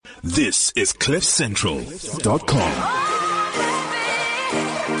This is CliffCentral.com.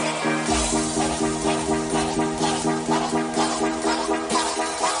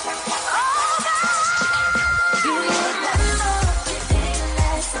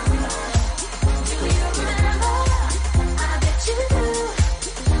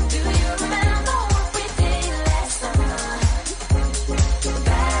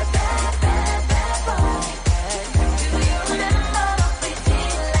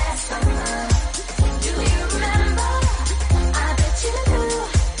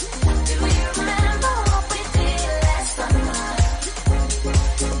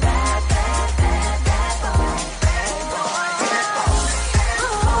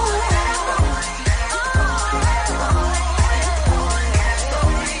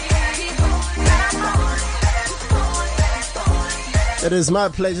 It is my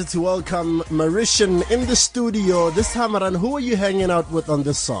pleasure to welcome Mariechan in the studio. This time around, who are you hanging out with on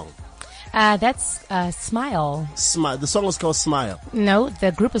this song? That's Smile. Smile. The song is called Smile. No,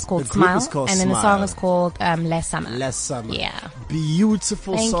 the group is called Smile. And then the song is called Last Summer. Last Summer. Yeah.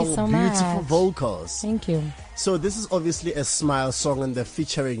 Beautiful Thank song. you so beautiful much. vocals. Thank you. So this is obviously a Smile song and they're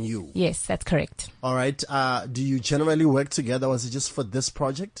featuring you. Yes, that's correct. All right. Do you generally work together? Was it just for this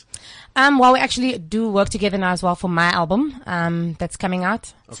project? Well, we actually do work together now as well for my album, that's coming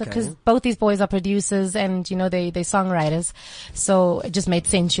out. So, Okay. cause both these boys are producers and, they're songwriters. So it just made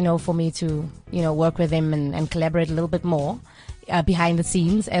sense, for me to, work with them and collaborate a little bit more, behind the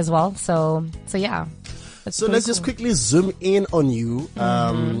scenes as well. So yeah. So let's just quickly zoom in on you,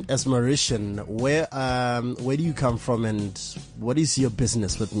 as Mariechan. Where do you come from and what is your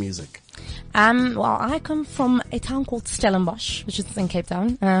business with music? Well, I come from a town called Stellenbosch, which is in Cape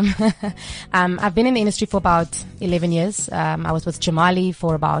Town. I've been in the industry for about 11 years. I was with Jamali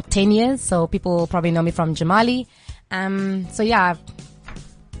for about 10 years. So people probably know me from Jamali. So yeah,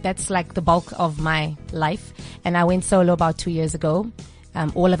 that's like the bulk of my life. And I went solo about 2 years ago.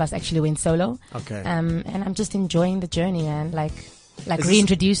 All of us actually went solo. Okay. And I'm just enjoying the journey and like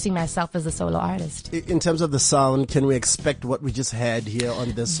reintroducing myself as a solo artist. In terms of the sound, can we expect what we just had here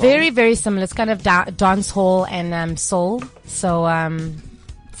on this song? Very, very similar. It's kind of dance hall and soul. So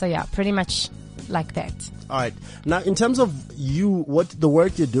yeah, pretty much like that. All right. Now, in terms of you, the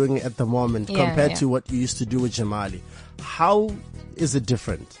work you're doing at the moment compared to what you used to do with Jamali, how is it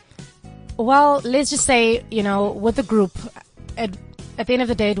different? Well, let's just say, with the group, at the end of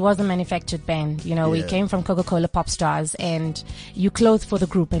the day, it was a manufactured band. We came from Coca-Cola pop stars, and you clothed for the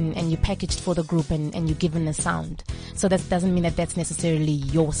group and you packaged for the group and you're given a sound. So that doesn't mean that that's necessarily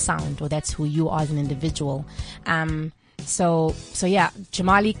your sound or that's who you are as an individual. So yeah,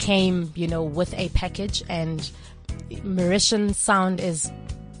 Jamali came, with a package, and Mariechan's sound is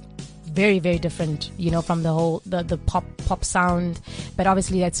very, very different, from the whole, the pop sound. But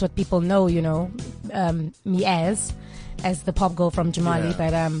obviously that's what people know, me as the pop girl from Jamali.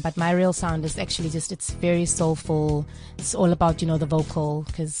 Yeah. But my real sound is actually it's very soulful. It's all about, the vocal,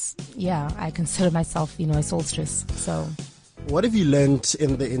 because I consider myself, a soulstress. So what have you learned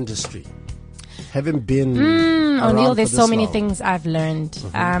in the industry? Having been Oneal, there's so many long. things I've learned.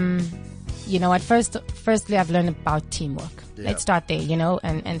 Firstly, I've learned about teamwork. Yeah. Let's start there,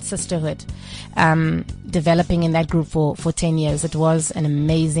 and sisterhood. Developing in that group for 10 years. It was an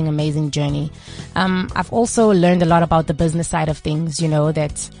amazing, amazing journey. I've also learned a lot about the business side of things,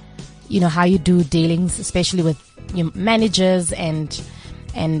 that, how you do dealings, especially with your managers and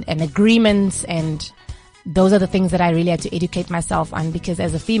agreements, and those are the things that I really had to educate myself on, because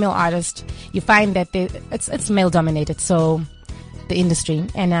as a female artist, you find that it's male dominated. So the industry,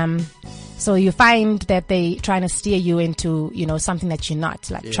 and, so you find that they trying to steer you into, something that you're not.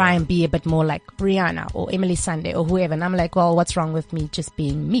 Try and be a bit more like Rihanna or Emily Sandé or whoever. And I'm like, well, what's wrong with me just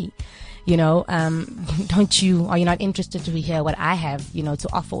being me? Are you not interested to hear what I have, to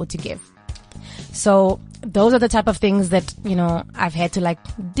offer or to give? So those are the type of things that, I've had to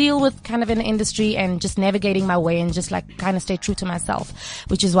deal with kind of in the industry, and just navigating my way and just kind of stay true to myself,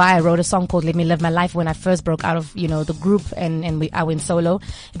 which is why I wrote a song called Let Me Live My Life when I first broke out of, the group and I went solo.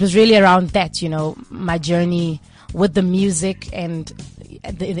 It was really around that, my journey with the music and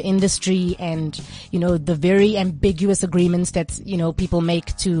the industry, and, the very ambiguous agreements that, people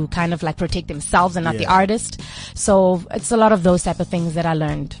make to kind of protect themselves and not the artist. So it's a lot of those type of things that I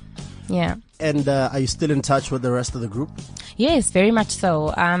learned. Yeah. And are you still in touch with the rest of the group? Yes, very much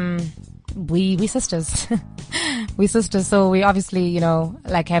so. We sisters. We sisters. So we obviously,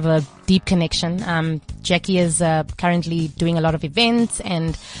 have a deep connection. Jackie is currently doing a lot of events,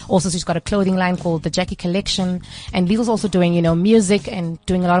 and also she's got a clothing line called the Jackie Collection. And Lizel's also doing, music and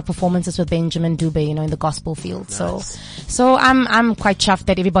doing a lot of performances with Benjamin Dube, in the gospel field. Nice. So I'm quite chuffed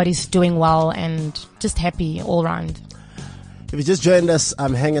that everybody's doing well and just happy all around. If you just joined us,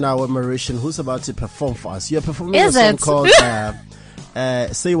 I'm hanging out with Mariechan, who's about to perform for us. You're performing Is a song it?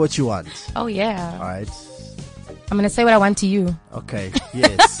 called Say What You Want. Oh, yeah. All right. I'm going to say what I want to you. Okay.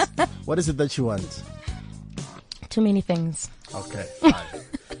 Yes. What is it that you want? Too many things. Okay. All right.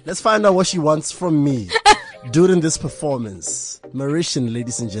 Let's find out what she wants from me during this performance. Mariechan,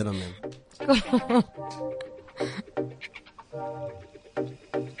 ladies and gentlemen.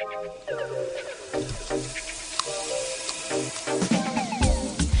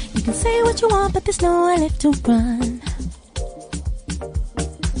 You can say what you want, but there's nowhere left to run.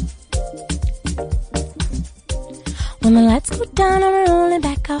 When the lights go down and we're rolling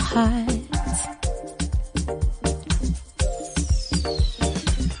back our hearts,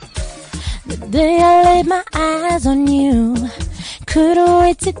 the day I laid my eyes on you, couldn't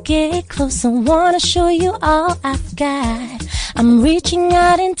wait to get close. I wanna show you all I've got. I'm reaching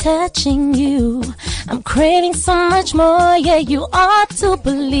out and touching you. I'm craving so much more. Yeah, you ought to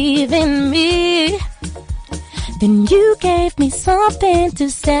believe in me. Then you gave me something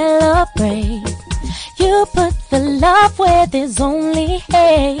to celebrate. You put the love where there's only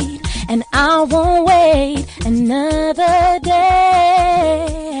hate, and I won't wait another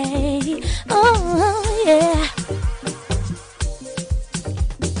day. Oh, yeah.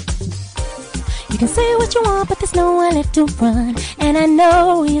 You can say what you want, but there's nowhere left to run. And I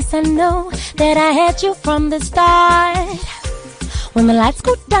know, yes I know, that I had you from the start. When the lights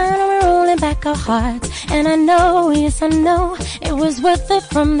go down and we're rolling back our hearts, and I know, yes I know, it was worth it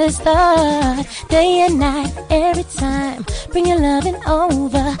from the start. Day and night, every time, bring your loving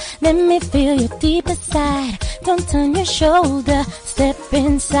over. Let me feel your deeper side. Don't turn your shoulder, step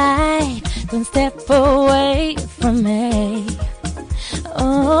inside. Don't step away from me.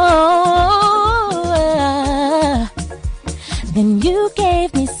 Oh, then you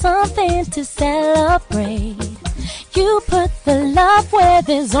gave me something to celebrate. You put the love where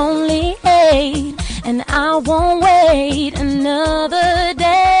there's only hate, and I won't wait another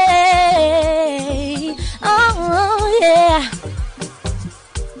day. Oh, yeah.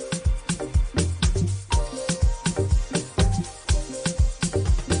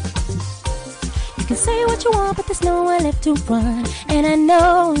 You can say what you want, but there's nowhere left to run. And I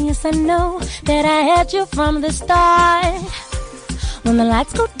know, yes I know, that I had you from the start. When the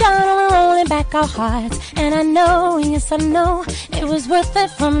lights go down and we're rolling back our hearts, and I know, yes I know, it was worth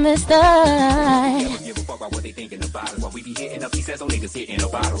it from the start. Give a fuck about what they thinking about us. While we be hitting up, he says, oh niggas hitting a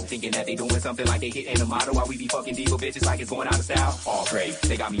bottle, thinking that they doing something like they hitting a model. While we be fucking diva bitches like it's going out of style. All great,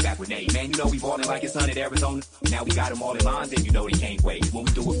 they got me back with Nate. Man, you know we ballin' like it's sunny Arizona. Now we got them all in lines, and you know they can't wait. When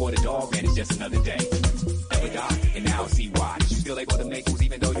we do it for the dog, man, it's just another day. Never die, and now I see why. You still able to make moves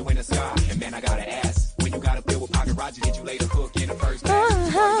even though you in the sky. And man, I gotta ask, when you gotta build with Pocket Roger, did you lay the hook in the first match?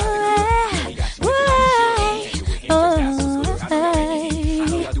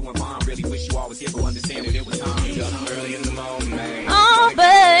 Oh,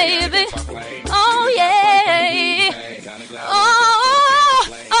 baby. Oh, yeah.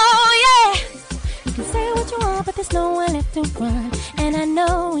 Oh, yeah. You can say what you want, but there's nowhere left to run. And I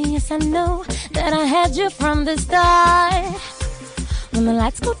know, yes, I know, that I had you from the start. When the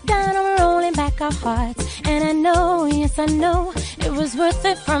lights go down and we're rolling back our hearts, and I know, yes, I know, it was worth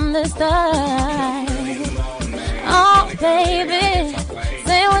it from the start. Oh, baby,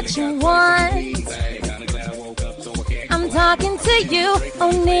 say what you want. I'm talking to you,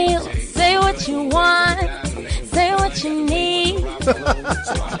 Oneal. Say what you want. Say what you need.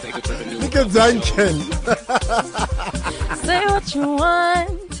 Look at Duncan. Say what you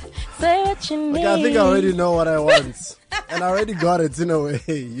want. Say what you need. I think I already know what I want. And I already got it in a way,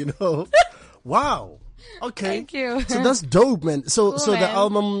 Wow. Okay. Thank you. So that's dope, man. So Cool, the man.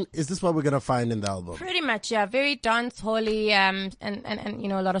 album, is this what we're going to find in the album? Pretty much, yeah. Very dance holy, and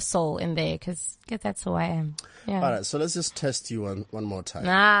a lot of soul in there, because that's who I am. Yeah. All right. So let's just test you one more time.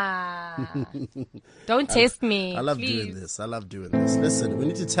 Nah. Don't test me. I love please. doing this. Listen, we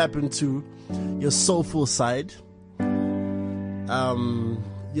need to tap into your soulful side,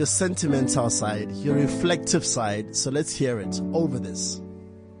 your sentimental side, your reflective side. So let's hear it over this.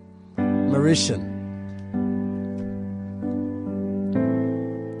 Mariechan.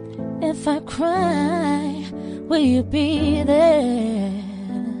 If I cry, will you be there?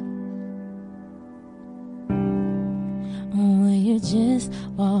 Or will you just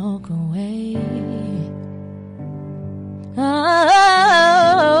walk away?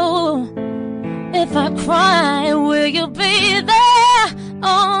 Oh, if I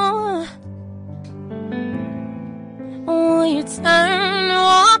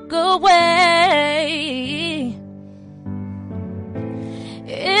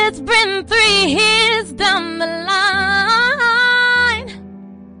It's been 3 years down the line,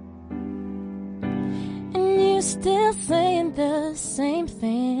 and you still saying the same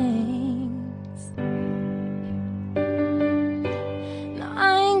things. Now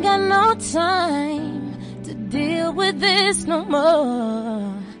I ain't got no time to deal with this no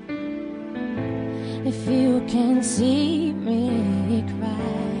more. If you can see me cry,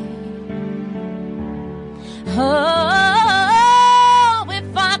 oh,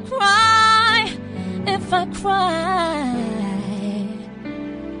 if I cry,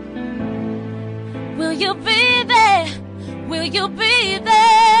 will you be there? Will you be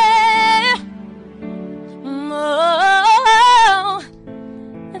there? Oh,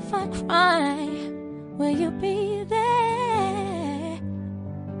 if I cry, will you be there?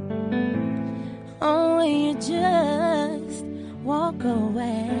 Or will you just walk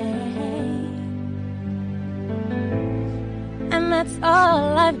away? And that's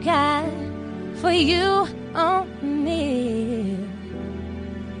all I've got for you, Oneal.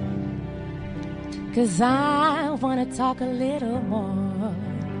 'Cause I wanna talk a little more.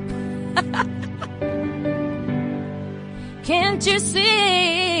 Can't you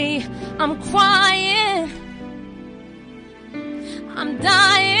see I'm crying? I'm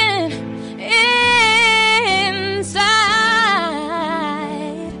dying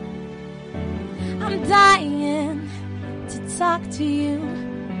inside. I'm dying to talk to you,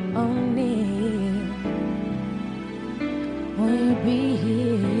 Oneal. Will you be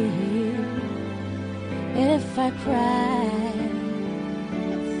here if I cry?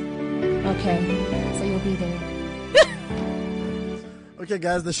 Okay, so you'll be there. Okay,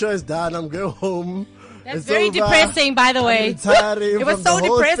 guys, the show is done. I'm going home. That's It's very over. depressing, by the way. I'm retiring It was from so the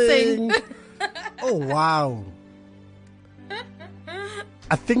whole depressing. thing. Oh, wow.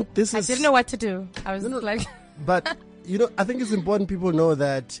 I think this I is... didn't know what to do. I was No, no. like, But, you know, I think it's important people know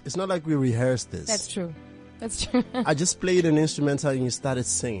that it's not like we rehearsed this. that's true. That's true. I just played an instrumental and you started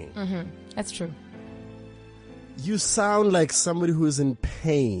singing. That's true. You sound like somebody who is in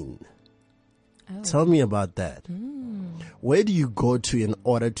pain. Oh. Tell me about that. Where do you go to in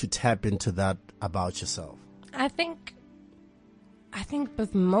order to tap into that about yourself? I think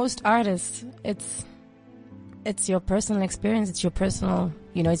with most artists, it's your personal experience. It's your personal,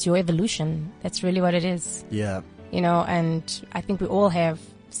 it's your evolution. That's really what it is. Yeah. And I think we all have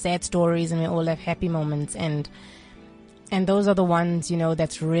sad stories and we all have happy moments, and those are the ones,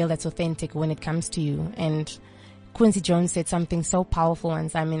 that's real, that's authentic when it comes to you. And Quincy Jones said something so powerful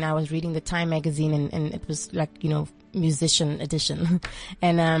once. I mean, I was reading the Time magazine and it was like, musician edition.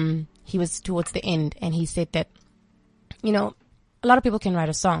 And, he was towards the end and he said that, a lot of people can write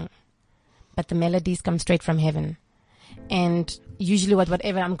a song, but the melodies come straight from heaven. And usually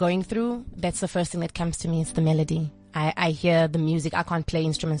whatever I'm going through, that's the first thing that comes to me. It's the melody. I hear the music. I can't play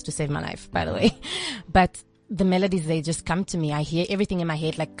instruments to save my life, by the way. But the melodies, they just come to me. I hear everything in my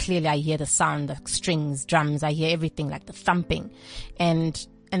head, like clearly I hear the sound, the strings, drums. I hear everything, like the thumping. And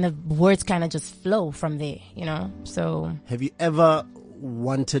the words kind of just flow from there, So. Have you ever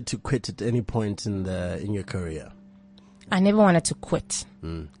wanted to quit at any point in your career? I never wanted to quit.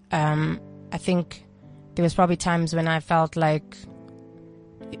 I think there was probably times when I felt like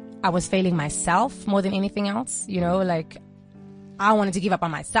I was failing myself more than anything else, like I wanted to give up on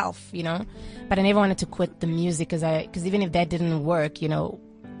myself, but I never wanted to quit the music because even if that didn't work,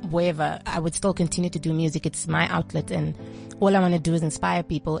 wherever, I would still continue to do music. It's my outlet, and all I want to do is inspire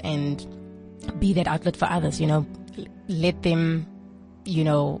people and be that outlet for others, let them,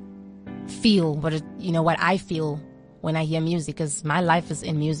 feel what I feel when I hear music, because my life is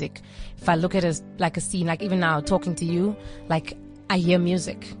in music. If I look at it as like a scene, like even now talking to you, like I hear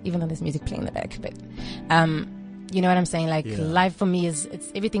music, even though there's music playing in the back, but, you know what I'm saying? Like life for me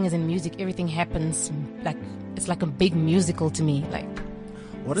everything is in music. Everything happens like, it's like a big musical to me. Like,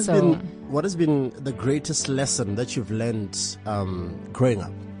 what has been the greatest lesson that you've learned, growing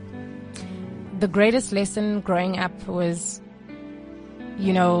up? The greatest lesson growing up was,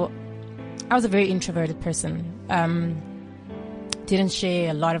 I was a very introverted person. Didn't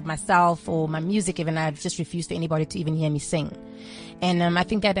share a lot of myself or my music. Even I just refused for anybody to even hear me sing. And I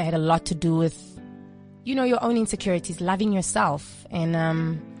think that had a lot to do with, your own insecurities, loving yourself. And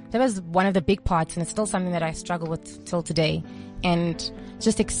that was one of the big parts, and it's still something that I struggle with till today. And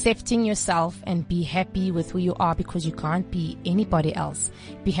just accepting yourself and be happy with who you are, because you can't be anybody else.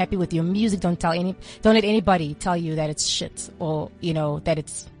 Be happy with your music. Don't let anybody tell you that it's shit, or, that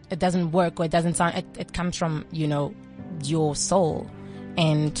it doesn't work, or it doesn't sound, it comes from, your soul.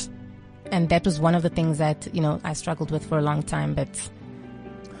 And that was one of the things that, I struggled with for a long time, but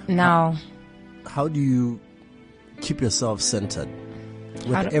now. How do you keep yourself centered?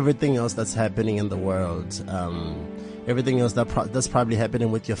 with everything else that's happening in the world, everything else that's probably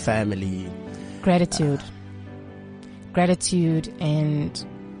happening with your family. Gratitude, and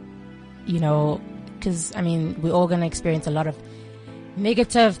because we're all gonna experience a lot of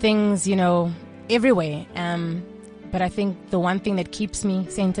negative things, everywhere. But I think the one thing that keeps me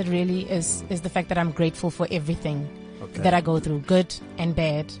centered really is the fact that I'm grateful for everything that I go through, good and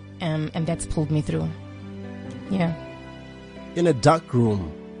bad, and that's pulled me through. Yeah. In a dark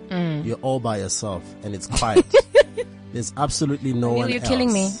room, you're all by yourself, and it's quiet. There's absolutely no one else. You're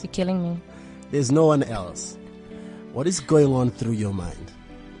killing me. You're killing me. There's no one else. What is going on through your mind?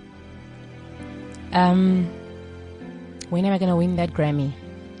 When am I going to win that Grammy?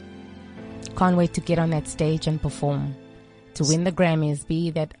 Can't wait to get on that stage and perform. To win the Grammys,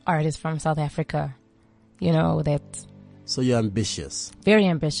 be that artist from South Africa. That. So you're ambitious. Very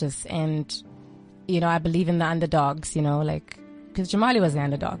ambitious. And, I believe in the underdogs, because Jamali was the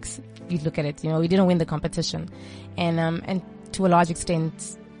underdogs. You look at it, we didn't win the competition. And to a large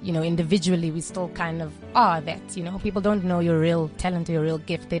extent, individually, we still kind of are that, people don't know your real talent or your real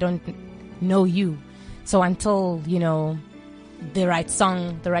gift. They don't know you. So until, the right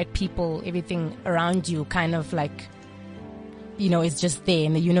song, the right people, everything around you kind of is just there,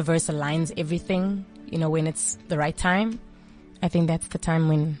 and the universe aligns everything, when it's the right time, I think that's the time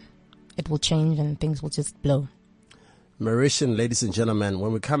when it will change and things will just blow. Mariechan, ladies and gentlemen,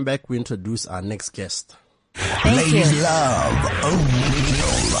 when we come back, we introduce our next guest. Ladies love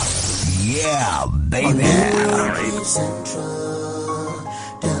Oneal. Yeah, baby. CliffCentral,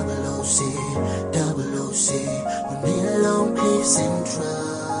 double OC, Oneal on CliffCentral,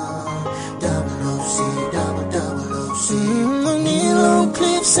 double OC, double OC, Oneal on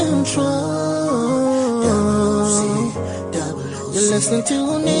CliffCentral, double OC. You're listening to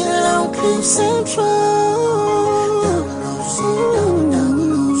Oneal on CliffCentral, double OC.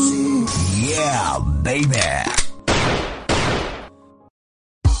 Yeah, baby.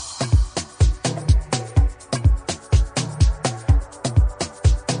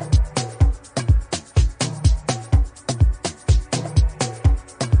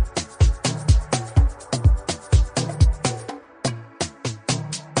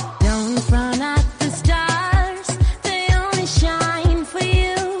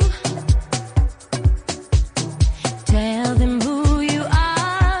 Tell them who you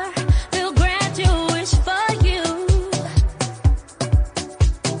are, they'll grant your wish for you.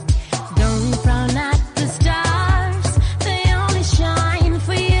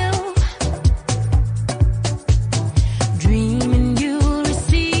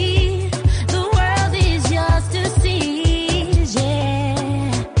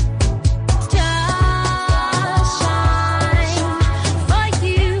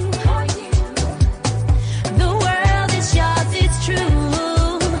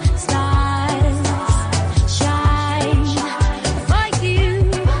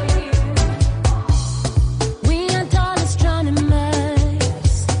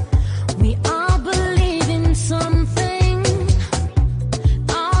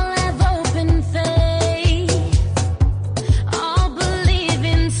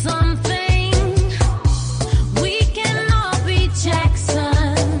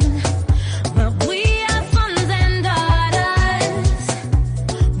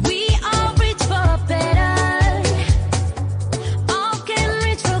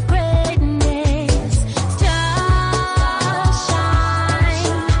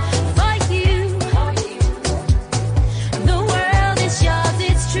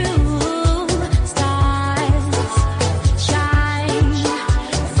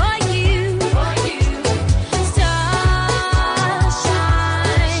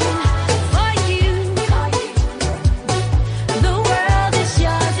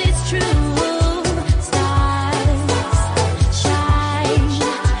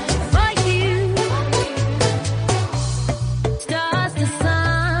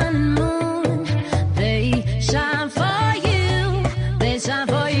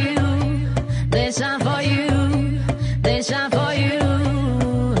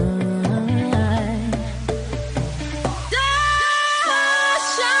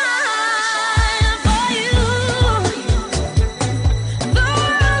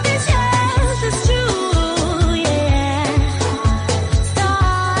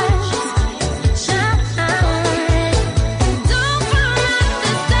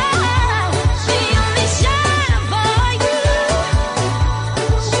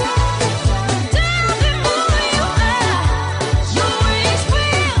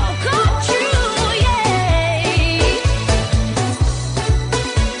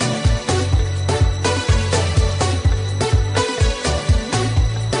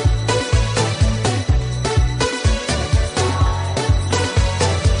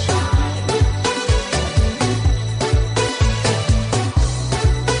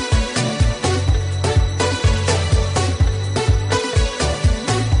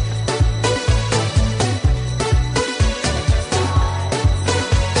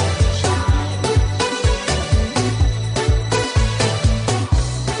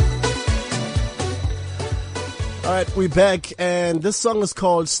 We're back, and this song is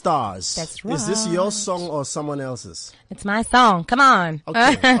called Stars. That's right. Is this your song or someone else's? It's my song. Come on.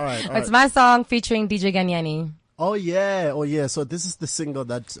 Okay, all right. It's my song featuring DJ Ganyani. Oh yeah. So this is the single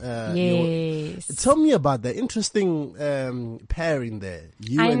that. Yes. Tell me about that interesting pairing there.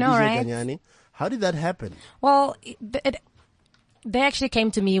 You and know, DJ right? Ganyani. How did that happen? Well, they actually came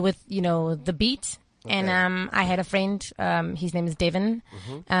to me with the beat. Okay. And I had a friend, his name is Devin.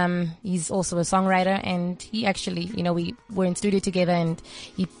 He's also a songwriter, and he actually, we were in studio together, and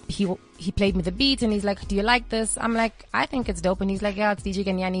he played me the beat, and he's like, "Do you like this?" I'm like, "I think it's dope." And he's like, "Yeah, it's DJ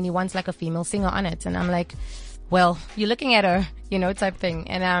Ganyani, and he wants like a female singer on it." And I'm like, "Well, you're looking at her, type thing."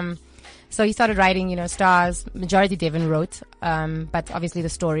 And so he started writing, Stars. Majority Devin wrote, but obviously the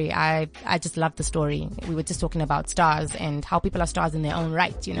story, I just loved the story. We were just talking about stars and how people are stars in their own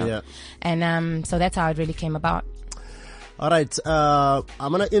right, Yeah. And so that's how it really came about. All right,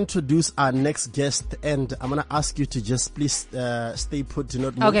 I'm gonna introduce our next guest, and I'm gonna ask you to just please stay put, to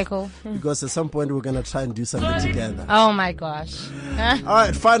not move. Okay, cool. Because at some point we're gonna try and do something together. Oh my gosh. All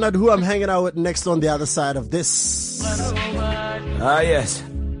right, find out who I'm hanging out with next on the other side of this. Yes.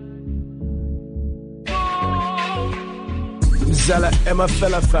 Zala Emma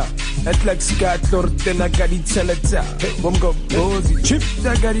Felafa, Atlex Gator, Tenagadi Teleta, Bongo Bozi, Chip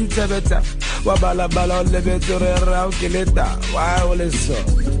Tagadi Tabeta, Wabala Bala Levetore Raukeleta, wow, so,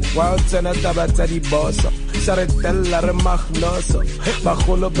 wow, Tanatabata di Bosso, Saretella Remachnoso,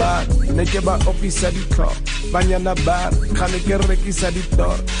 Bacholo Bar, Nekeba Opisa di Tor, Banyana Bar, Kanekereki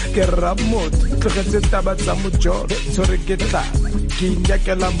Saditor, Keramut, Tabata Mujor, Soreketa,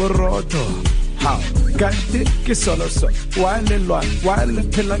 Kinyaka Lamboroto. How? Gante ke solo so wale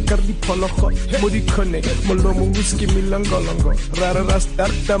phela ka diphologolo mo dikone molomo muski milangolongo rara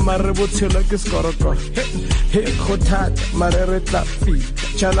rasta mare botshelo ke skoroko he khothata mare re tla fika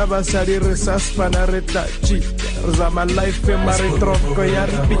chana basadi re sa spana re tla chi zama life mare tronko ya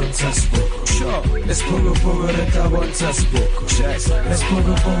ripita sure let's pogo re tla bontsha spoko let's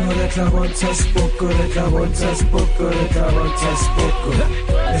pogo re tla bontsha spoko re tla bontsha spoko re tla bontsha spoko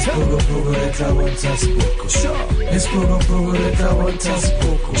let's pogo re tla bontsha spoko sure let's pogo re tla bontsha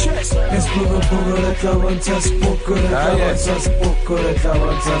spoko let's pogo re tla bontsha spoko re tla bontsha spoko re tla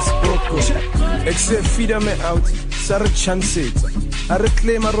bontsha spoko except feed me out sar chances a re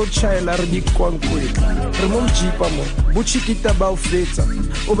claim ro chaela re di kwankwela re mo jipa mo buchikita ba ofetsa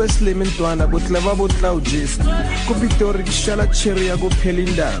o be slementwana botleva botla o jesa ko Victoria ke shala cherry ya go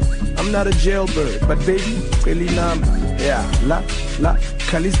phelinda. I'm not a jailbird but baby pelinam yeah la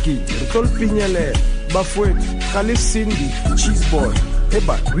Kaliski tol pinyele bafwet Khalis Cindy cheese boy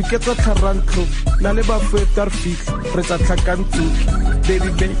eba we get a taranto na le bafwet tar fix re tsa tlhakantu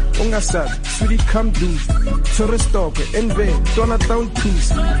baby ongasa sweetie come do so restop enve tona town twos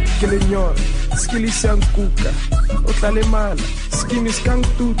ke lenyor skili sankuka o tla le mala skimi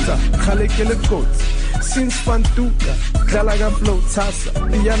skantuta khale ke le kot since fantuka dlala ga flow tasa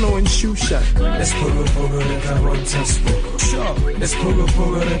piano and shusha let's pogo re tla bontsha spoko sure let's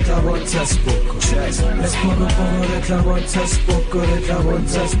pogo re tla bontsha spoko let's pogo re tla bontsha spoko re tla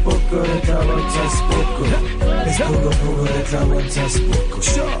bontsha spoko re tla bontsha spoko let's pogo re tla bontsha spoko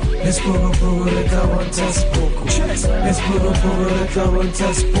sure let's pogo re tla bontsha spoko let's pogo re tla bontsha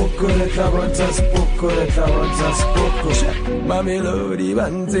spoko re tla bontsha spoko re tla bontsha spoko Mamelodi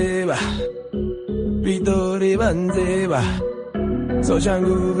banzeba Pitori banzeba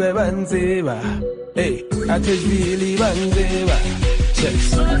Soshanguve banzeba hey Ateshvili banzeba yes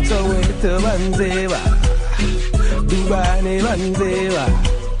Soweto banzeba Dubane banzeba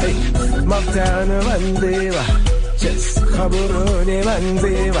hey Montana banzeba yes Gaborone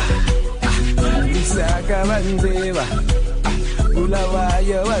banzeba Isaka banzeba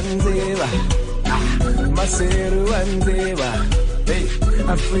Bulawayo banzeba Maseru banzeba hey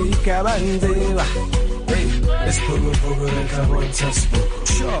Africa banzeba hey let's pogo re tla bontsha spoko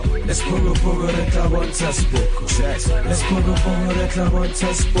sure let's pogo re tla bontsha spoko let's pogo re tla bontsha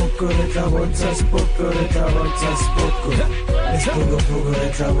spoko re tla bontsha spoko re tla bontsha spoko let's pogo re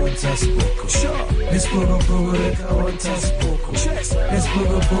tla bontsha spoko sure let's pogo re tla bontsha spoko let's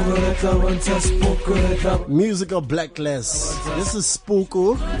pogo re tla bontsha spoko re tla Music of Blaklez. This is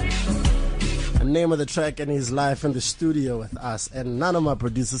Spoko. The name of the track, and he's live in the studio with us, and none of my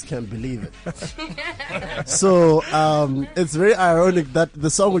producers can believe it. So it's very ironic that the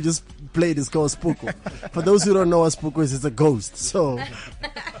song we just played is called Spoko. For those who don't know what Spoko is, it's a ghost. So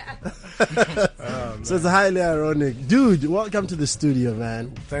so it's highly ironic. Dude, welcome to the studio,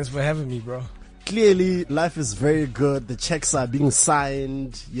 man. Thanks for having me, bro. Clearly life is very good. The checks are being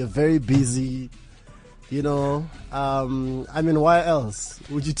signed. You're very busy. You know, I mean, why else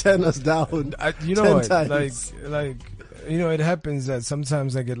would you turn us down? You know 10 what? times? Like, you know, it happens that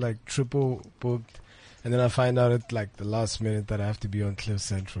sometimes I get like triple booked, and then I find out at like the last minute that I have to be on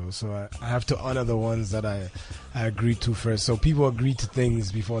CliffCentral. So I have to honor the ones that I agreed to first. So people agree to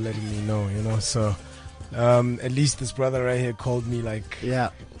things before letting me know, you know. So at least this brother right here called me like, Yeah.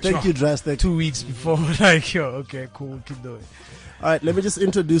 Thank you, Drastic. 2 weeks before. Like, yo, okay, cool, keep doing. All right, let me just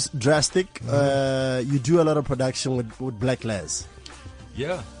introduce Drastic. You do a lot of production with Blaklez.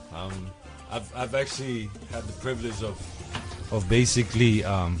 Yeah, I've actually had the privilege of basically,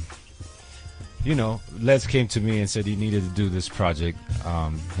 you know, Les came to me and said he needed to do this project,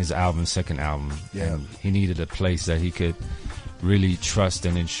 his album, second album, and he needed a place that he could really trust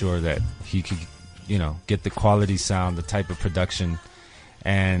and ensure that he could, you know, get the quality sound, the type of production,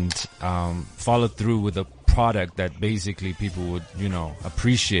 and follow through with a product that basically people would, you know,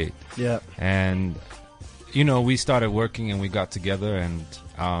 appreciate. Yeah. And, you know, we started working and we got together, and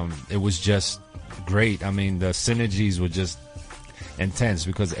it was just great. I mean, the synergies were just intense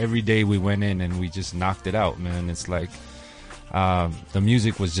because every day we went in and we just knocked it out, man. It's like the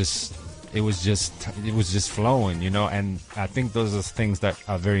music was just flowing, you know. And I think those are things that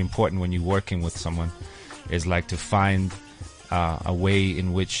are very important when you're working with someone, is like to find a way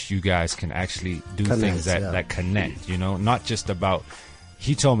in which you guys can actually do things that connect, you know, not just about.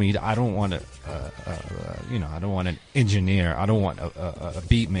 He told me, I don't want you know, I don't want an engineer. I don't want a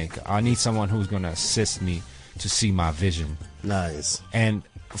beat maker. I need someone who's going to assist me to see my vision. Nice. And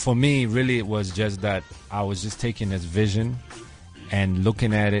for me, really, it was just that I was just taking this vision and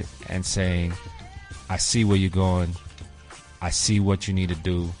looking at it and saying, I see where you're going. I see what you need to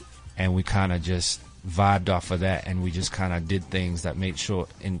do. And we kind of just vibed off of that, and we just kind of did things that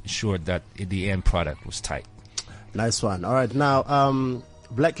ensured that the end product was tight. Nice one. All right, now,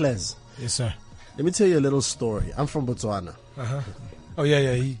 Blaklez. Yes, sir. Let me tell you a little story. I'm from Botswana. Oh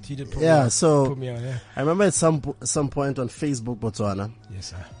yeah, he did put me on. Put me on, yeah. I remember at some point on Facebook, Botswana.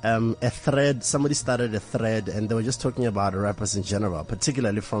 Yes, sir. A thread. Somebody started a thread, and they were just talking about rappers in general,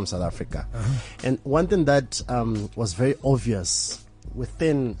 particularly from South Africa. And one thing that was very obvious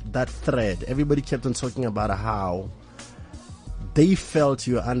within that thread, everybody kept on talking about how they felt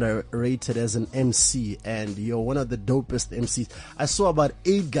you're underrated as an MC, and you're one of the dopest MCs. I saw about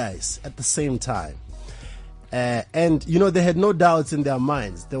 8 guys at the same time. And, you know, they had no doubts in their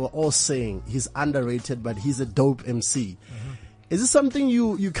minds. They were all saying he's underrated, but he's a dope MC. Is this something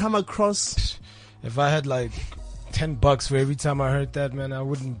you come across? If I had like $10 for every time I heard that, man, I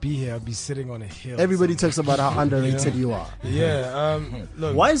wouldn't be here. I'd be sitting on a hill. Everybody talks about how underrated you are. Yeah.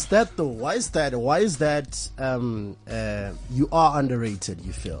 Look. Why is that though? Why is that you are underrated,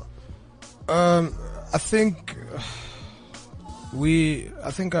 you feel? I think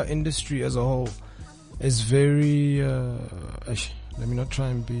our industry as a whole is very let me not try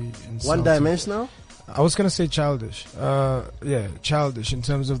and be insulting. One-dimensional? I was gonna say childish. Childish in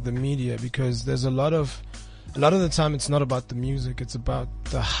terms of the media, because there's a lot of the time it's not about the music, it's about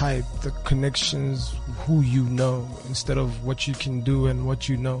the hype, the connections, who you know, instead of what you can do and what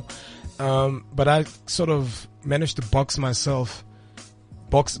you know. But I sort of managed to box myself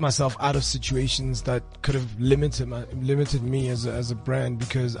out of situations that could have limited me as a brand,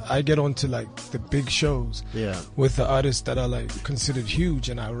 because I get onto like the big shows with the artists that are like considered huge,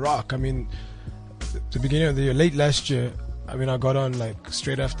 and I rock. I mean, the beginning of the year, late last year, I mean, I got on like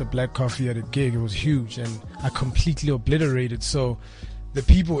straight after Black Coffee at a gig. It was huge, and I completely obliterated. So the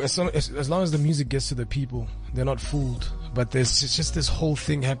people, as long as the music gets to the people, they're not fooled. But there's just this whole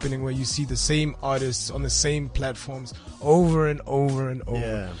thing happening where you see the same artists on the same platforms over and over and over.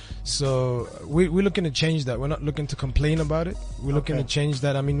 Yeah. So we're looking to change that. We're not looking to complain about it. We're looking to change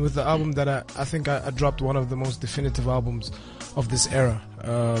that. I mean, with the album that I think I dropped one of the most definitive albums of this era.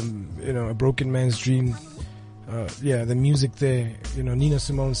 You know, A Broken Man's Dream. The music there, you know, Nina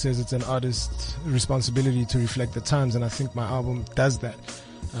Simone says it's an artist's responsibility to reflect the times, and I think my album does that,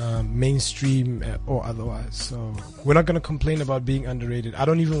 mainstream or otherwise. So we're not going to complain about being underrated. I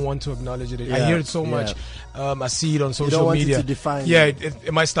don't even want to acknowledge it. I hear it so much. I see it on social you don't want media. it to define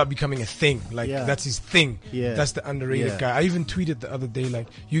it might start becoming a thing. Like that's his thing. Yeah. That's the underrated guy. I even tweeted the other day, like,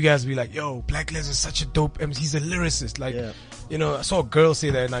 you guys be like, yo, Blaklez is such a dope MC. He's a lyricist. Like, you know, I saw a girl say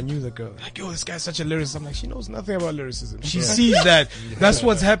that, and I knew the girl. Like, yo, this guy's such a lyricist. I'm like, she knows nothing about lyricism. She sees that. That's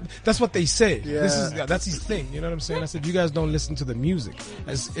what's happened. That's what they say. That's his thing. You know what I'm saying? I said, you guys don't listen to the music.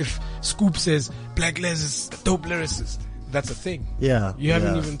 As if Scoop says Blaklez is a dope lyricist. That's a thing. Yeah. You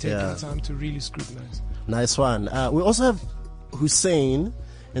haven't even taken time to really scrutinize. Nice one. We also have Hussein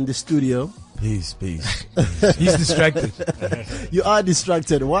in the studio, Peace. He's distracted. You are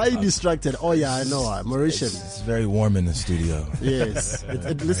distracted. Why are you distracted? Oh yeah, I know. Mariechan. It's very warm in the studio. Yes.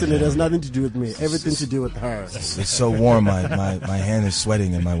 Listen, it has nothing to do with me. Everything to do with her. It's so warm. My hand is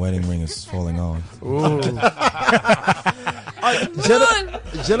sweating and my wedding ring is falling off.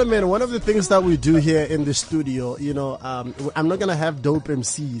 Gentlemen, one of the things that we do here in the studio, you know, I'm not gonna have dope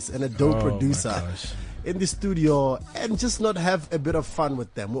MCs and a dope producer in the studio and just not have a bit of fun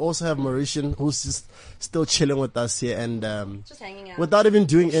with them. We also have Mariechan, who's just still chilling with us here and just hanging out. Without even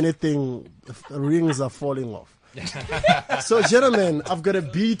doing anything, rings are falling off. So, gentlemen, I've got a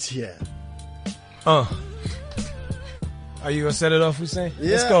beat here. Are you gonna set it off, Hussein?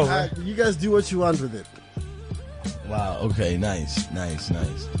 Yeah, Let's go, man. You guys do what you want with it. Wow. Okay. Nice. You might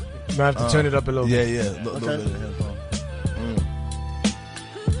have to turn it up a little bit. Yeah. Little bit of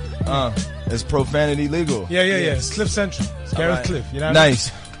headphone. Is profanity legal? Yeah. It's CliffCentral. It's Gareth Cliff. You know what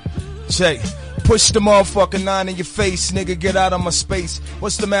nice. Check. Push the motherfucking 9 in your face, nigga, get out of my space.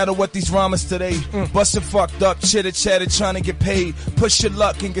 What's the matter with these rhymers today? Bustin' fucked up, chitter chatter, trying to get paid. Push your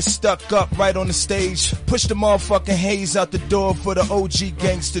luck and get stuck up right on the stage. Push the motherfucking haze out the door for the OG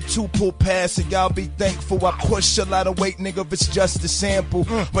gangster. 2-pull pass and y'all be thankful. I push a lot of weight, nigga, if it's just a sample.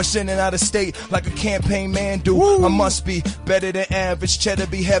 Rush in and out of state like a campaign man do. I must be better than average. Cheddar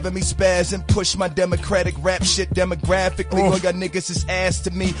be having me spaz and push my democratic rap shit demographically. All y'all niggas is ass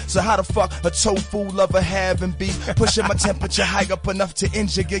to me. So how the fuck a tofu lover have and be pushing my temperature high up enough to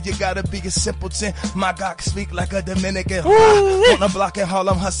injure you? You gotta be a simpleton. My God speak like a Dominican. On the block in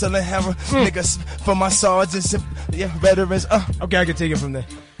Harlem hustling hammer. Niggas for my sergeants and veterans. Okay, I can take it from there.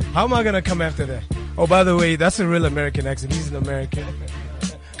 How am I gonna come after that? Oh, by the way, that's a real American accent. He's an American.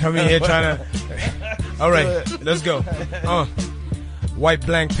 Coming here trying to. All right, let's go. White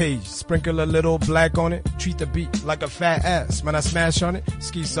blank page, sprinkle a little black on it. Treat the beat like a fat ass. When I smash on it,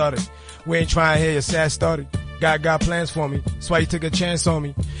 ski started. We ain't trying to hear your sad started. God got plans for me, that's why he took a chance on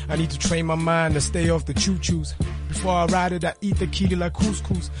me. I need to train my mind to stay off the choo-choos. Before I ride it, I eat the kitty like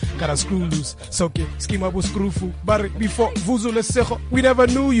couscous. Got a screw loose, soak it, scheme up with screw food. But before vuzu lesejo, we never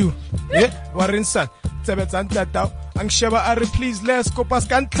knew you. Yeah, warinsan, tebetsan tatao. Ang sheba are please let's go pas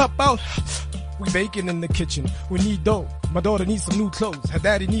can clap out. We baking in the kitchen, we need dough. My daughter needs some new clothes, her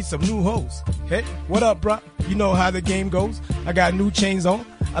daddy needs some new hoes. Hey, what up, bruh? You know how the game goes. I got new chains on.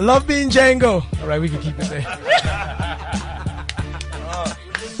 I love being Django. All right, we can keep it there.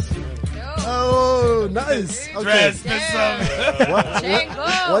 Oh, nice. Okay.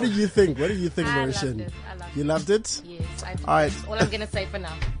 Django. What did you think? Mariechan? You loved it? Yes. All right. All I'm gonna say for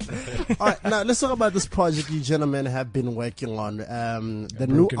now. All right, now let's talk about this project you gentlemen have been working on. The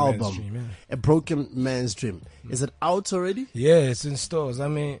new album, A Broken Man's Dream. Is it out already? Yeah, it's in stores. I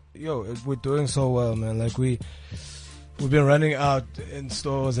mean, we're doing so well, man. Like we've been running out in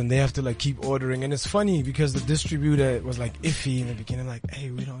stores and they have to like keep ordering. And it's funny because the distributor was like iffy in the beginning, like, hey,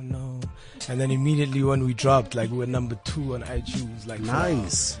 we don't know. And then immediately when we dropped, like we were number 2 on iTunes, like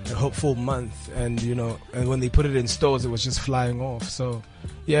nice, a hopeful month. And and when they put it in stores, it was just flying off. So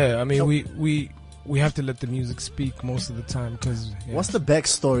yeah, I mean, we have to let the music speak most of the time. Cause what's the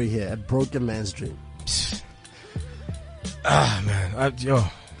backstory here? A Broken Man's Dream. Man,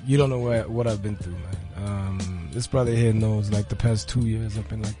 you don't know what I've been through, man. This brother here knows, like, the past 2 years have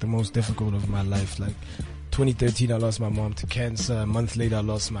been like the most difficult of my life. Like 2013, I lost my mom to cancer. A month later, I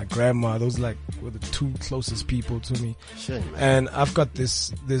lost my grandma. Those were the 2 closest people to me. Shame, and I've got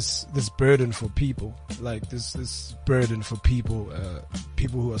this burden for people, like this burden for people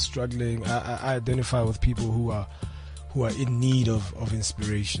who are struggling. I identify with people who are in need of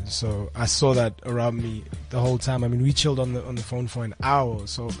inspiration. So I saw that around me the whole time. I mean, we chilled on the phone for an hour or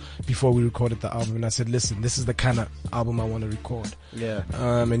so before we recorded the album, and I said, listen, this is the kind of album I want to record. Yeah.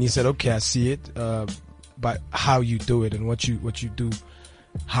 And he said, okay, I see it, but how you do it and what you do,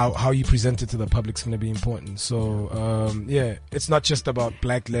 how you present it to the public is going to be important. So it's not just about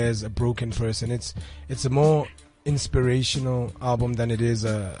Blaklez, a broken person. It's a more inspirational album than it is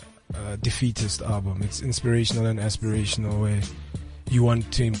a defeatist album. It's inspirational and aspirational, where you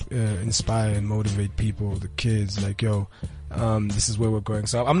want to inspire and motivate people, the kids, like, this is where we're going.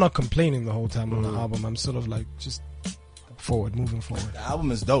 So I'm not complaining the whole time on the album. I'm sort of like just moving forward. The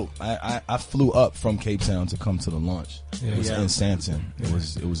album is dope. I flew up from Cape Town to come to the launch. It was in Santon. It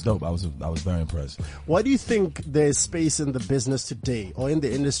was dope. I was very impressed. Why do you think there's space in the business today or in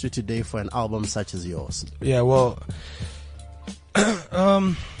the industry today for an album such as yours? Yeah, well,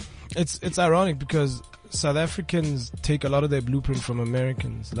 it's ironic because South Africans take a lot of their blueprint from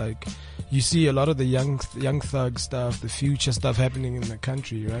Americans. Like, you see a lot of the young thug stuff, the future stuff happening in the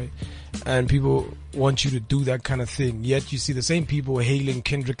country, right? And people want you to do that kind of thing. Yet you see the same people hailing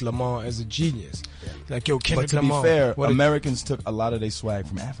Kendrick Lamar as a genius. Like, yo, Kendrick Lamar. But to be fair, Americans took a lot of their swag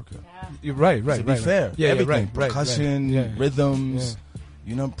from Africa. You're right. To be fair. Yeah, everything. right. Percussion, rhythms,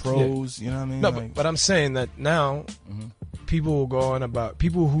 you know, prose, you know what I mean? No, like, but I'm saying that now, people will go on about,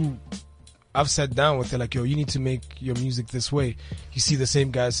 people who I've sat down with, they're like, yo, you need to make your music this way. You see the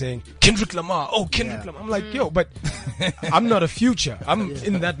same guy saying, Kendrick Lamar, Kendrick Lamar. I'm like, yo, but I'm not a Future. I'm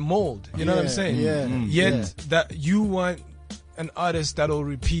in that mold. You know what I'm saying? Yet that you want an artist that'll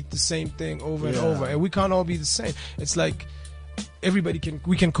repeat the same thing over and over. And we can't all be the same. It's like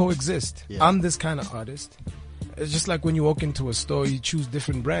we can coexist. I'm this kind of artist. It's just like when you walk into a store, you choose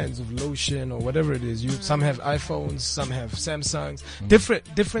different brands of lotion or whatever it is. Some have iPhones, some have Samsungs,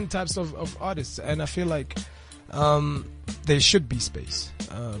 different types of artists. And I feel like there should be space.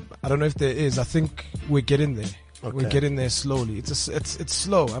 I don't know if there is. I think we're getting there. Okay. We're getting there slowly. It's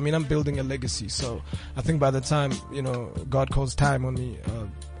slow. I mean, I'm building a legacy, so I think by the time God calls time on me,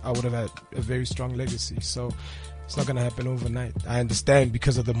 I would have had a very strong legacy. So it's not gonna happen overnight. I understand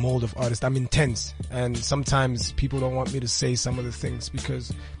because of the mold of artist. I'm intense, and sometimes people don't want me to say some of the things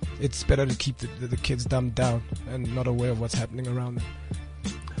because it's better to keep the kids dumbed down and not aware of what's happening around them.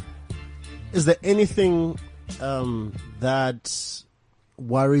 Is there anything that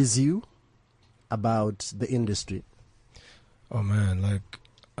worries you about the industry? Oh man, like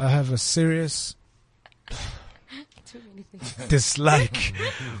I have a serious dislike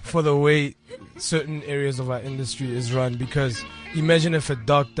for the way certain areas of our industry is run, because imagine if a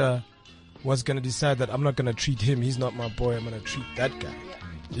doctor was going to decide that I'm not going to treat him, he's not my boy, I'm going to treat that guy.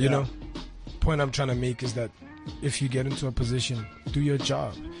 You know? Point I'm trying to make is that if you get into a position, do your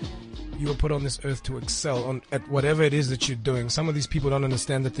job. You were put on this earth to excel at whatever it is that you're doing. Some of these people don't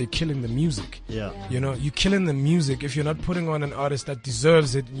understand that they're killing the music. You're killing the music. If you're not putting on an artist that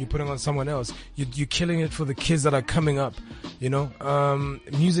deserves it and you're putting on someone else, you're killing it for the kids that are coming up.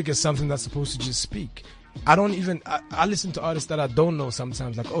 Music is something that's supposed to just speak. I listen to artists that I don't know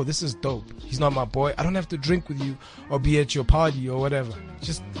sometimes, like, oh, this is dope. He's not my boy. I don't have to drink with you or be at your party or whatever.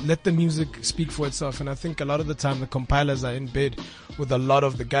 Just let the music speak for itself. And I think a lot of the time the compilers are in bed with a lot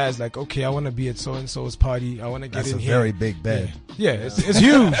of the guys, like, okay, I want to be at so-and-so's party. I want to get in here. That's a very big bed. Yeah, it's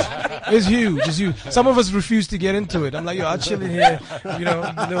huge. It's huge. Some of us refuse to get into it. I'm like, yo, I'll chill in here,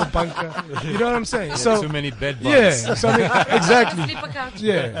 the little bunker. You know what I'm saying? So too many bed bugs. Yeah, exactly.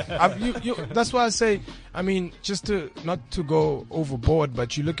 Yeah, that's why I say, I mean, not to go overboard,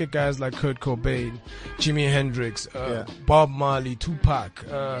 but you look at guys like Kurt Cobain, Jimi Hendrix, Bob Marley, Tupac.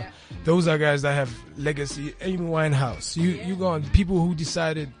 Those are guys that have legacy. Amy Winehouse. You go on people who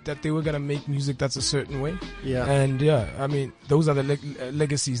decided that they were gonna make music that's a certain way. And I mean, those are the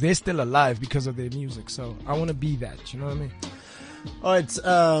legacies. They're still alive because of their music. So I want to be that. You know what I mean? All right,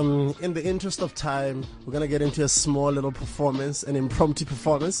 in the interest of time, we're going to get into a small little performance, an impromptu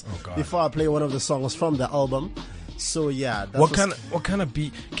performance, before I play one of the songs from the album. So, yeah. What kind of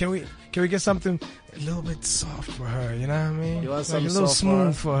beat? Can we get something a little bit soft for her, you know what I mean? You want like a little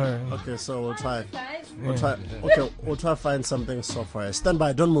smooth for her. Okay, so we'll try. We'll try to find something soft for her. Stand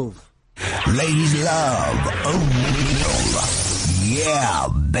by, don't move. Ladies love Oneal. Yeah,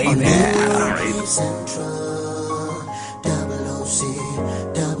 baby. CliffCentral,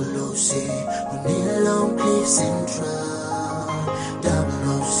 Oneal on CliffCentral,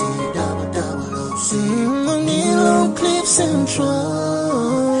 OC, Oneal on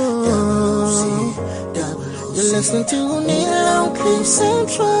CliffCentral, you're listening to Oneal on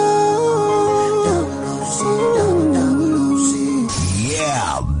CliffCentral,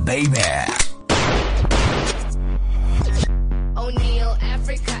 yeah, baby. Oneal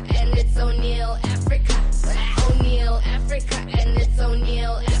Africa, and it's Oneal Africa. Oneal Africa, and it's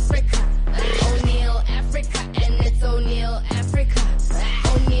Oneal Africa. Oneal Africa, and it's Oneal Africa.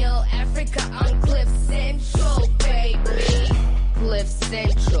 Oneal Africa on CliffCentral, baby.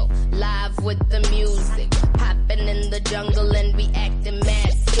 CliffCentral, live with the music. Popping in the jungle and we acting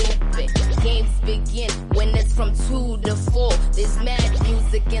mad stupid. Games begin when it's from 2 to 4. There's mad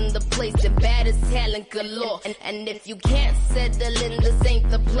music in the place, the baddest talent galore. And if you can't settle in, this ain't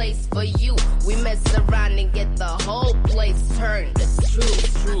the place for you. We mess around and get the whole place turned. It's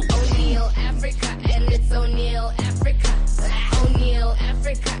true. Oneal Africa, and it's Oneal Africa. Oneal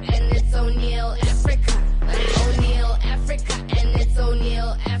Africa, and it's Oneal Africa. Oneal Africa, and it's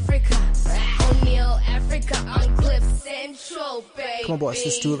Oneal Africa. Oneal Africa on CliffCentral, baby. Come on, boys,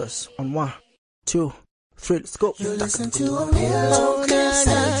 let's do this. On 1, 2, 3, let's go. You listen to Oneal on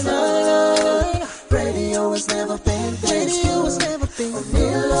CliffCentral, ready never been this radio has never been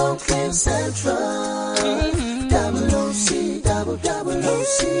Oneal on CliffCentral. Double OC, double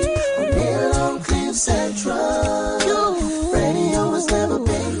OC. Oneal on CliffCentral. Radio has never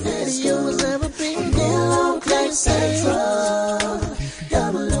been this good. Oneal on CliffCentral.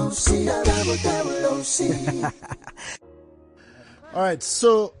 Double OC, double OC. All right,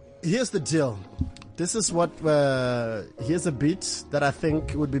 so here's the deal. This is what, here's a beat that I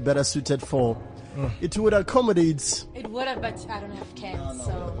think would be better suited for. It would accommodate. It would have, but I don't have cans,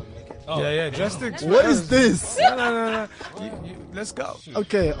 so. Yeah, just the. What is this? No. Let's go.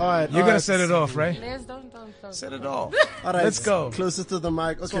 Okay, all right. You're gonna set it off, right? Let's don't. Set it off. All right, Let's go. Closest to the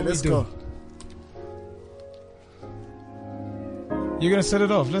mic. Okay, what let's we do. go. You're gonna set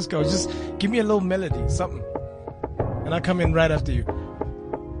it off. Let's go. Just give me a little melody, something, and I'll come in right after you.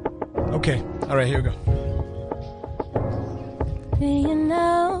 Okay. All right. Here we go. Do you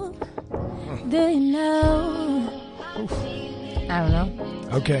know? Do you know? I don't know.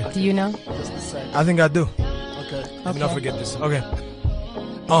 Okay. Do you know? I think I do. Okay. Let me not forget this. Okay.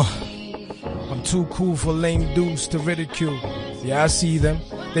 I'm too cool for lame dudes to ridicule. Yeah, I see them.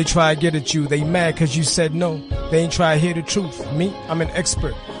 They try to get at you. They mad cause you said no. They ain't try to hear the truth. Me, I'm an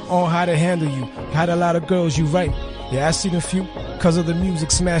expert on how to handle you. Had a lot of girls you right. Yeah, I seen a few. Cause of the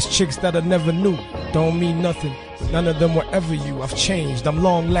music, smash chicks that I never knew. Don't mean nothing. None of them were ever you. I've changed. I'm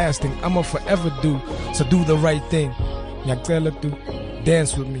long lasting. I'm a forever do. So do the right thing.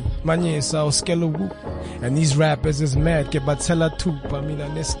 Dance with me. Manye sao skelewu. And these rappers is mad. Ke batela tu. Pamina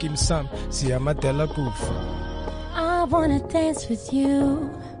neskim sam. Si amatela goof. I wanna dance with you.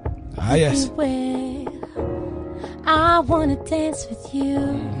 Ah, yes. Everywhere. I wanna dance with you.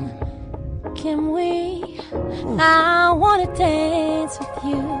 Can we? I wanna dance with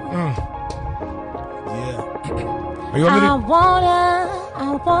you. Yeah. Are you ready? I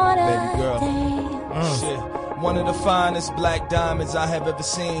wanna Baby girl. dance. Shit. One of the finest black diamonds I have ever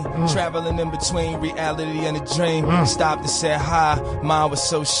seen. Traveling in between reality and a dream. Stopped and said hi. Mine was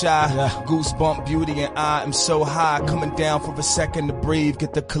so shy. Goosebump beauty and I am so high. Coming down for a second to breathe.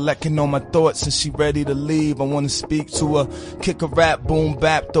 Get the collecting on my thoughts and she ready to leave. I wanna speak to her. Kick a rap, boom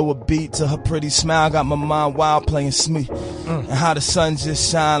bap, throw a beat to her pretty smile. Got my mind wild playing Smee. And how the sun just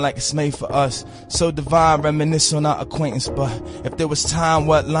shine like it's made for us. So divine, reminisce on our acquaintance. But if there was time,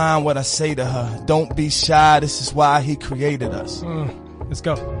 what line would I say to her? Don't be shy. This is why he created us. Let's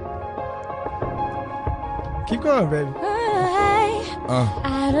go. Keep going, baby.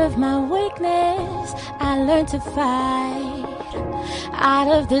 Out of my weakness, I learned to fight. Out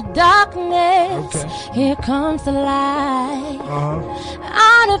of the darkness, here comes the light.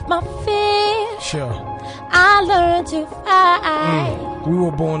 Out of my fear, Sure. I learned to fight. We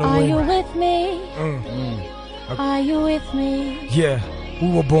were born to Are win. you with me? Are you with me? Yeah, we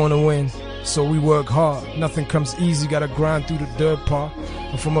were born to win. So we work hard. Nothing comes easy, gotta grind through the dirt part.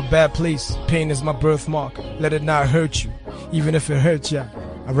 I'm from a bad place, pain is my birthmark. Let it not hurt you, even if it hurts ya.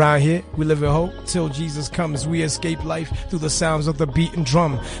 Around here, we live in hope till Jesus comes. We escape life through the sounds of the beating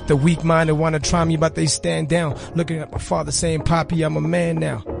drum. The weak-minded wanna try me, but they stand down. Looking at my father saying, Poppy, I'm a man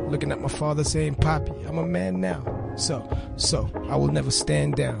now. Looking at my father saying, Poppy, I'm a man now. So, I will never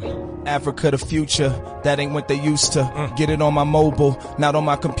stand down. Africa, the future, that ain't what they used to. Get it on my mobile, not on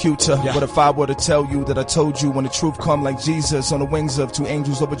my computer. What if I were to tell you that I told you when the truth come like Jesus on the wings of two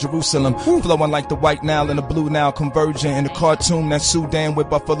angels over Jerusalem, flowing like the white Nile and the blue Nile converging. In the cartoon that Sudan with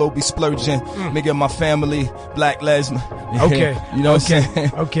Buffalo be splurging. Me and my family, Blaklez. Okay, you know what I'm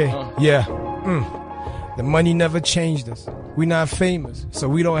saying? Okay, yeah. The money never changed us. We not famous, so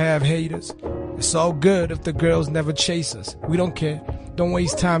we don't have haters. It's all good if the girls never chase us. We don't care. Don't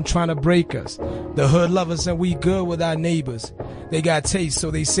waste time trying to break us. The hood love us and we good with our neighbors. They got taste, so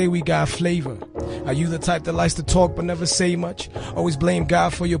they say we got flavor. Are you the type that likes to talk but never say much? Always blame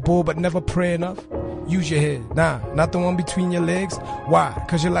God for your bull but never pray enough? Use your head. Nah, not the one between your legs. Why?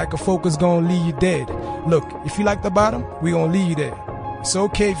 Cause you're like a focus gonna leave you dead. Look, if you like the bottom, we gonna leave you there. It's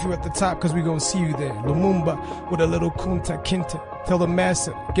okay if you're at the top cause we gonna see you there. Lumumba with a little kunta kinte. Tell the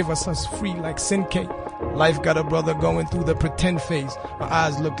master, give us free like Sinke. Life got a brother going through the pretend phase. My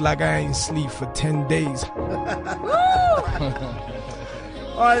eyes look like I ain't sleep for 10 days.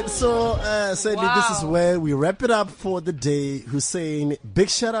 Alright, so sadly this is where we wrap it up for the day. Hussein, big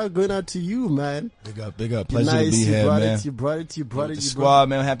shout out going out to you, man. Big up. Pleasure to be here, man. You brought it. The squad,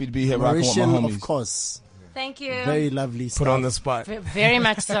 man. Happy to be here rocking with my Mariechan, homies. of course. Thank you. Very lovely stuff. Put on the spot. Very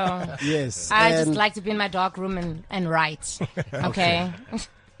much so. Yes. I just like to be in my dark room and write. Okay.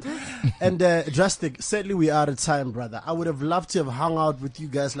 And Drastic, sadly we are out of time, brother. I would have loved to have hung out with you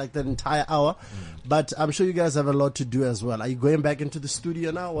guys like that entire hour, but I'm sure you guys have a lot to do as well. Are you going back into the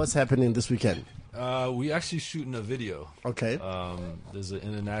studio now? What's happening this weekend? We actually shooting a video. Okay. There's an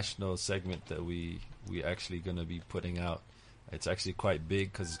international segment that we actually gonna be putting out. It's actually quite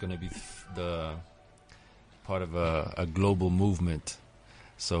big because it's gonna be the part of a global movement.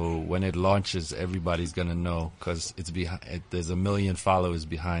 So when it launches, everybody's gonna know because there's 1 million followers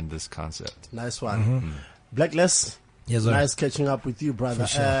behind this concept. Nice one. Blaklez. Yes, sir. Nice catching up with you, brother.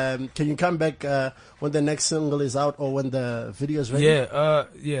 Sure. Can you come back when the next single is out or when the video is ready?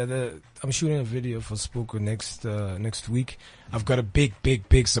 I'm shooting a video for Spooko next week. I've got a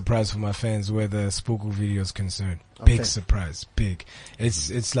big surprise for my fans where the Spooko video is concerned. Okay. Big surprise, big.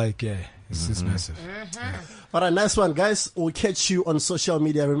 It's like it's massive. Yeah. All right, nice one, guys. We'll catch you on social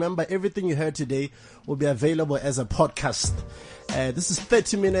media. Remember, everything you heard today will be available as a podcast. This is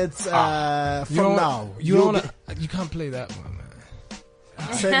 30 minutes from now. You can't play that one, man.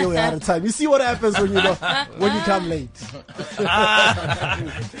 Said we're out of time. You see what happens when you come late.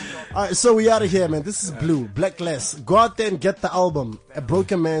 All right, so we out of here, man. This is Blue, Blaklez. Go out there and get the album, A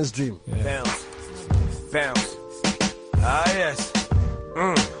Broken Man's Dream. Yeah. Bounce. Ah, yes.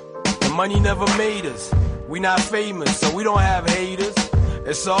 The money never made us. We not famous, so we don't have haters.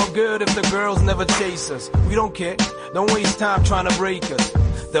 It's all good if the girls never chase us. We don't care. Don't waste time trying to break us.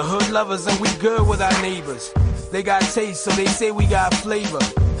 The hood lovers and we good with our neighbors. They got taste, so they say we got flavor.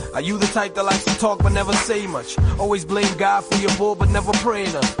 Are you the type that likes to talk but never say much? Always blame God for your bull but never pray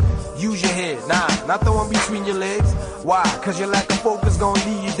enough. Use your head, not the one between your legs. Why? Cause your lack of focus gon'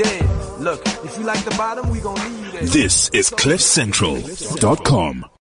 leave you dead. Look, if you like the bottom, we gon' leave you there. This is CliffCentral.com.